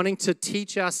he's wanting to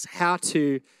teach us how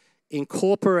to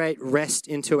incorporate rest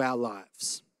into our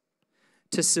lives,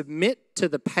 to submit to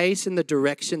the pace and the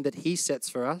direction that he sets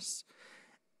for us,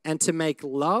 and to make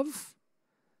love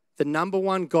the number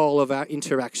one goal of our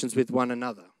interactions with one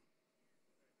another.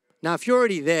 Now, if you're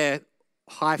already there,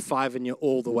 high five and you're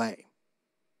all the way.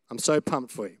 I'm so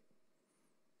pumped for you.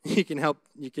 You can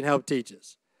help teach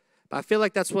us. But I feel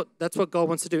like that's what God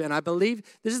wants to do. And I believe,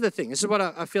 this is the thing, this is what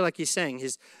I feel like he's saying,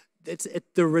 is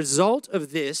the result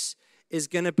of this is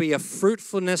going to be a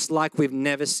fruitfulness like we've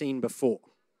never seen before.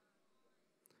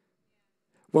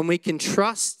 When we can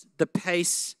trust the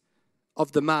pace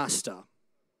of the master,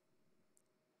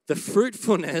 the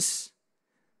fruitfulness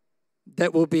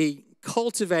that will be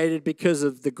cultivated because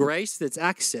of the grace that's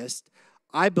accessed,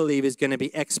 I believe is going to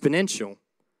be exponential.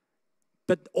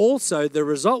 But also the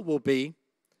result will be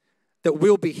that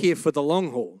we'll be here for the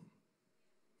long haul,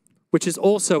 which is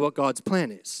also what God's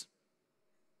plan is.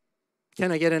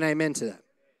 Can I get an amen to that?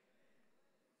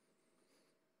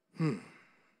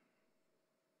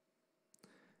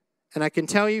 And I can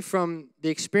tell you from the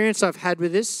experience I've had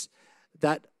with this,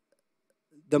 that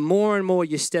the more and more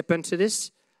you step into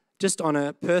this, just on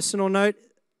a personal note,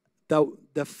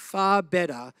 the far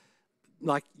better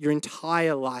like your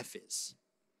entire life is.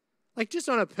 Like just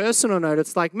on a personal note,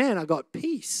 it's like, man, I got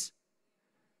peace.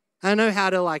 I know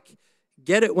how to like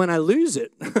get it when I lose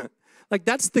it. Like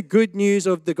that's the good news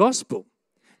of the gospel,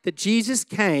 that Jesus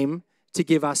came to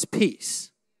give us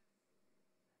peace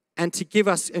and to give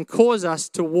us and cause us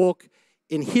to walk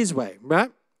in his way,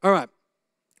 right? All right.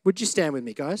 Would you stand with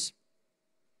me, guys?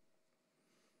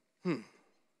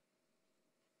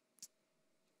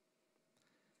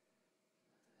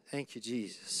 Thank you,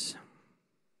 Jesus.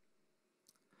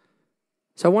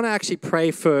 So I want to actually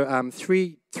pray for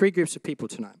three groups of people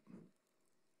tonight.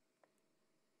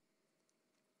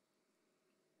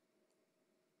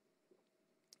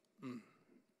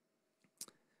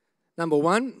 Number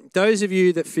one, those of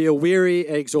you that feel weary,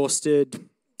 exhausted,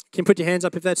 can put your hands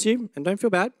up if that's you, and don't feel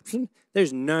bad.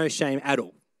 There's no shame at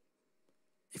all.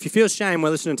 If you feel shame,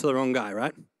 we're listening to the wrong guy,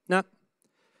 right? No.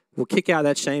 We'll kick out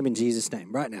that shame in Jesus'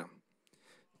 name right now.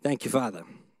 Thank you, Father.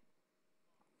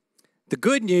 The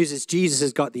good news is Jesus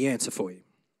has got the answer for you.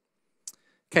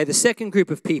 Okay, the second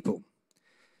group of people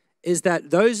is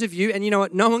that those of you, and you know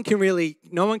what, no one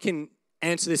can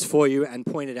answer this for you and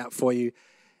point it out for you,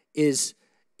 is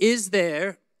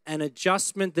there an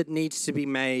adjustment that needs to be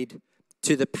made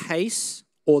to the pace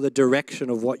or the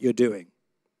direction of what you're doing?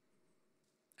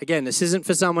 Again, this isn't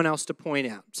for someone else to point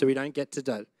out, so we don't get to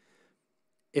do.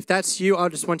 If that's you, I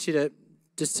just want you to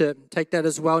take that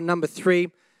as well. Number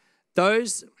three,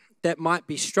 those that might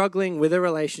be struggling with a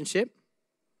relationship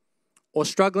or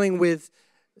struggling with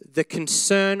the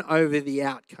concern over the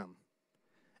outcome,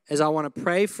 as I want to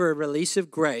pray for a release of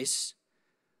grace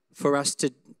for us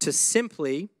to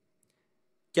simply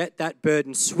get that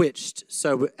burden switched,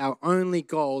 so our only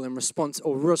goal and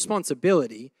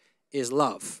responsibility is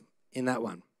love in that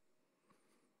one.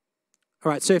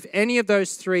 All right, so if any of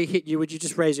those three hit you, would you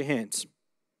just raise your hands?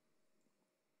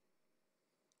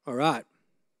 All right.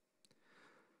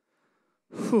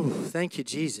 Whew, thank you,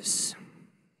 Jesus.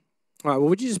 All right, well,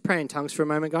 would you just pray in tongues for a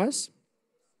moment, guys?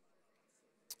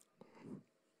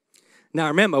 Now,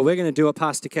 remember, we're going to do what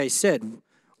Pastor Kay said.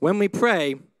 When we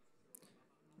pray,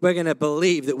 we're going to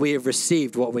believe that we have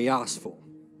received what we asked for.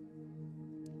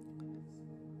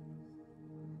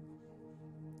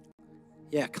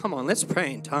 Yeah, come on, let's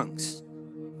pray in tongues.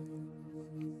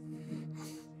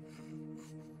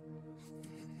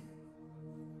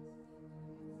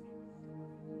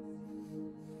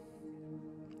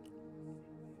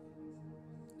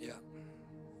 Yeah.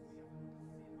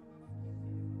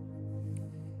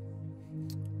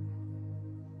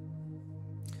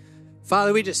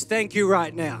 Father, we just thank you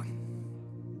right now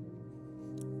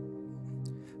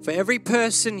for every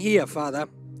person here, Father,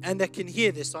 and that can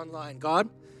hear this online, God.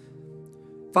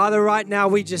 Father, right now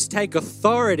we just take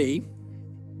authority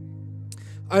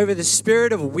over the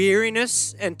spirit of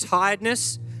weariness and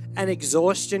tiredness and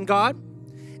exhaustion, God,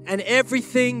 and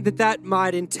everything that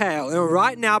might entail. And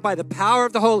right now, by the power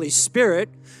of the Holy Spirit,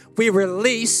 we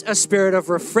release a spirit of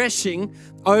refreshing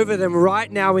over them right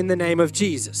now in the name of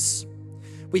Jesus.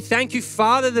 We thank you,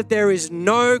 Father, that there is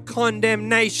no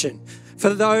condemnation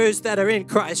for those that are in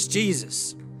Christ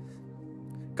Jesus.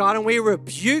 God, and we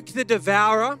rebuke the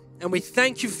devourer, and we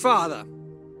thank you, Father,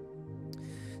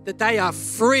 that they are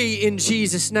free in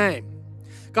Jesus' name.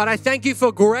 God, I thank you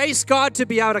for grace, God, to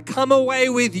be able to come away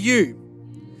with you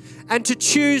and to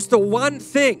choose the one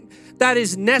thing that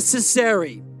is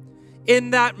necessary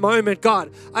in that moment,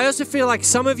 God. I also feel like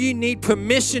some of you need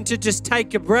permission to just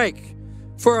take a break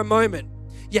for a moment.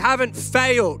 You haven't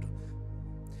failed.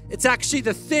 It's actually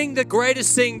the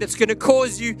greatest thing that's going to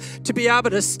cause you to be able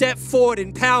to step forward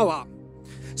in power.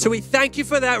 So we thank you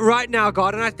for that right now,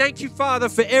 God. And I thank you, Father,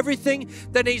 for everything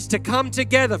that needs to come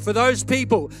together for those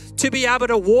people to be able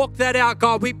to walk that out,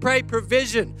 God. We pray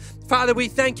provision. Father, we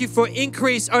thank you for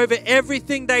increase over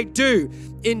everything they do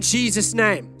in Jesus'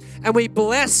 name. And we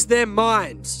bless their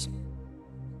minds,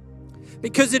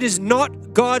 because it is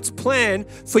not God's plan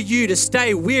for you to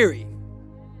stay weary.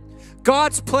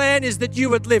 God's plan is that you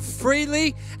would live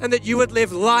freely and that you would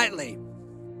live lightly.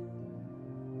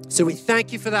 So we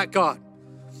thank you for that, God.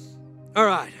 All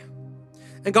right.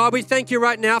 And God, we thank you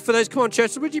right now for those. Come on,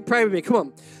 church. Would you pray with me? Come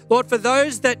on. Lord, for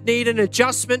those that need an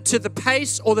adjustment to the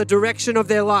pace or the direction of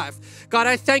their life. God,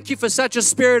 I thank you for such a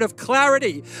spirit of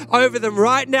clarity over them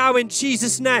right now in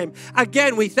Jesus' name.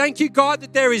 Again, we thank you, God,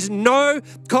 that there is no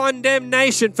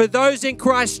condemnation for those in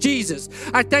Christ Jesus.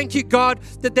 I thank you, God,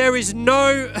 that there is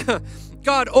no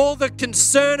God, all the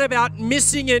concern about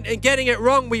missing it and getting it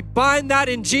wrong, we bind that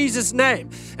in Jesus' name.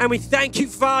 And we thank you,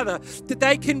 Father, that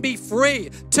they can be free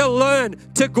to learn,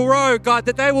 to grow, God,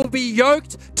 that they will be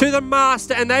yoked to the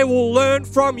Master and they will learn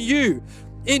from you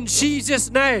in Jesus'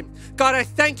 name. God, I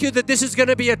thank you that this is going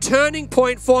to be a turning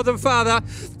point for them, Father,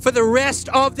 for the rest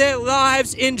of their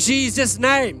lives in Jesus'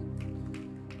 name.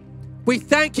 We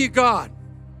thank you, God.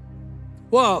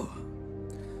 Whoa.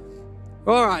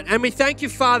 All right. And we thank you,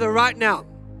 Father, right now.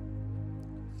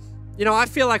 You know, I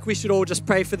feel like we should all just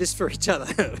pray for this for each other.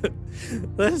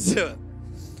 Let's do it.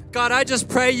 God, I just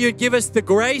pray you'd give us the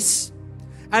grace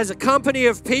as a company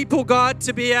of people, God,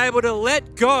 to be able to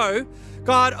let go,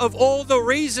 God, of all the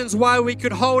reasons why we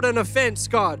could hold an offense,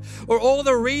 God, or all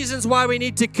the reasons why we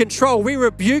need to control. We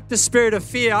rebuke the spirit of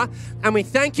fear, and we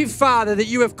thank you, Father, that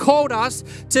you have called us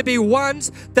to be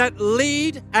ones that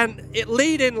lead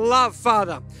in love,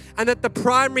 Father, and that the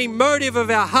primary motive of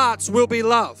our hearts will be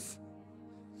love.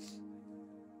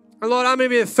 And Lord, I'm going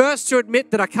to be the first to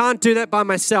admit that I can't do that by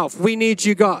myself. We need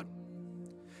you, God.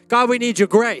 God, we need your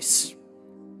grace.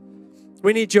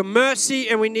 We need your mercy,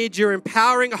 and we need your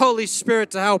empowering Holy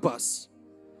Spirit to help us.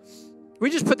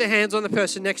 We just put the hands on the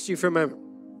person next to you for a moment.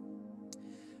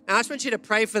 And I just want you to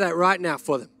pray for that right now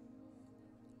for them.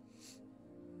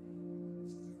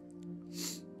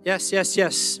 Yes, yes,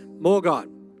 yes. More, God.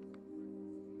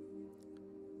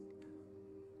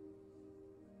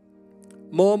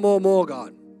 More,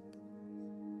 God.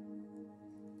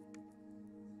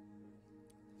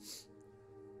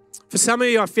 For some of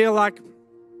you, I feel like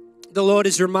the Lord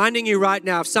is reminding you right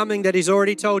now of something that He's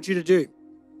already told you to do.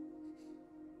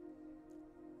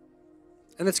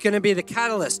 And it's going to be the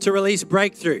catalyst to release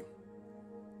breakthrough.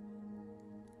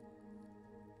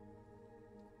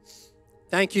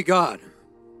 Thank you, God.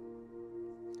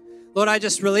 Lord, I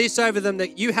just release over them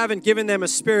that you haven't given them a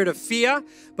spirit of fear,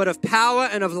 but of power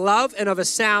and of love and of a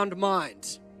sound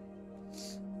mind.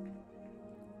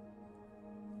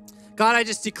 God, I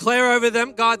just declare over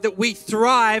them, God, that we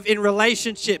thrive in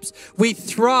relationships. We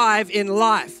thrive in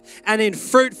life and in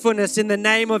fruitfulness in the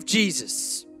name of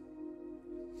Jesus.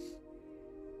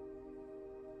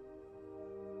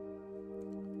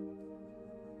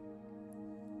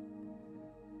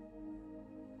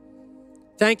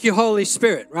 Thank you, Holy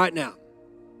Spirit, right now.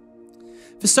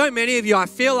 For so many of you, I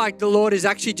feel like the Lord is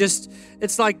actually just,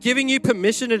 it's like giving you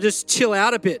permission to just chill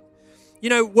out a bit. You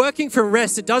know, working from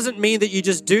rest, it doesn't mean that you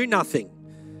just do nothing.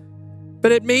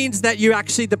 But it means that you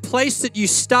actually, the place that you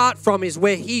start from is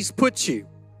where He's put you.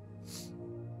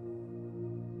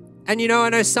 And you know, I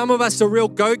know some of us are real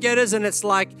go-getters, and it's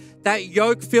like that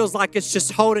yoke feels like it's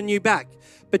just holding you back.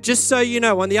 But just so you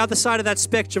know, on the other side of that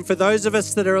spectrum, for those of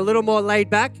us that are a little more laid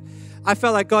back, I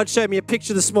felt like God showed me a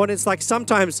picture this morning. It's like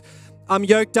sometimes I'm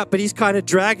yoked up, but He's kind of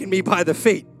dragging me by the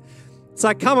feet. It's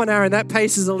like, come on, Aaron, that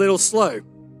pace is a little slow.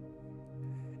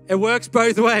 It works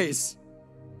both ways.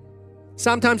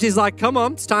 Sometimes He's like, come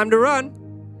on, it's time to run.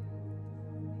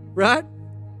 Right?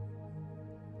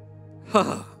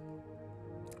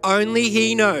 Only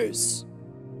He knows.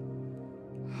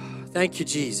 Thank you,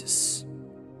 Jesus.